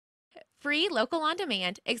Free local on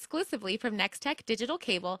demand, exclusively from Nex-Tech Digital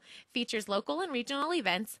Cable, features local and regional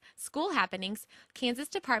events, school happenings, Kansas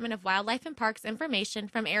Department of Wildlife and Parks information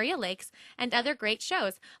from area lakes, and other great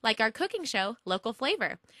shows, like our cooking show, Local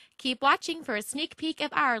Flavor. Keep watching for a sneak peek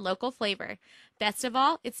of our local flavor. Best of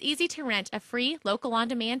all, it's easy to rent a free local on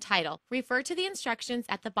demand title. Refer to the instructions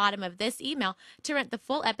at the bottom of this email to rent the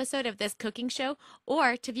full episode of this cooking show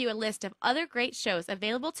or to view a list of other great shows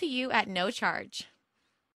available to you at no charge.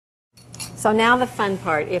 So now the fun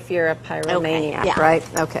part, if you're a pyromaniac, yeah.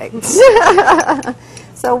 right? Okay.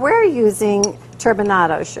 So we're using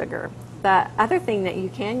turbinado sugar. The other thing that you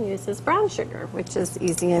can use is brown sugar, which is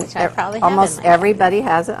easy and I probably have almost in my everybody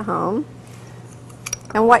has at home.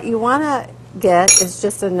 And what you want to get is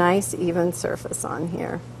just a nice even surface on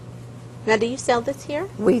here. Now, do you sell this here?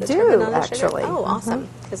 We The do, turbinado sugar? actually. Oh, awesome.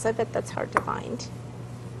 Because I bet that's hard to find.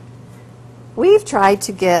 We've tried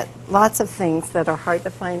to get lots of things that are hard to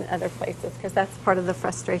find other places because that's part of the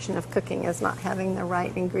frustration of cooking is not having the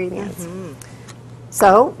right ingredients.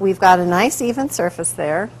 So we've got a nice even surface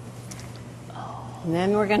there. And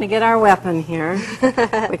then we're going to get our weapon here.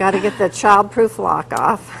 We got to get the child-proof lock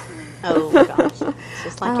off. Oh, gosh. It's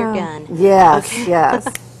just like your gun. Yes, Okay. yes.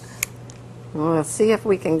 We'll see if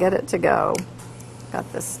we can get it to go.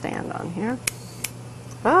 Got this stand on here.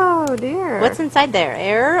 Oh, dear. What's inside there?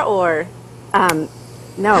 Air or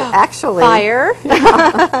No, actually. fire?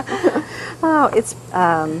 Oh, it's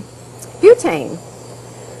butane.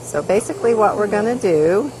 So basically what we're going to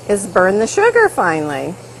do is burn the sugar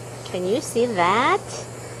finally. Can you see that?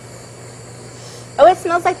 Oh, it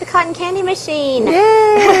smells like the cotton candy machine.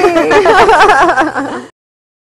 Yay!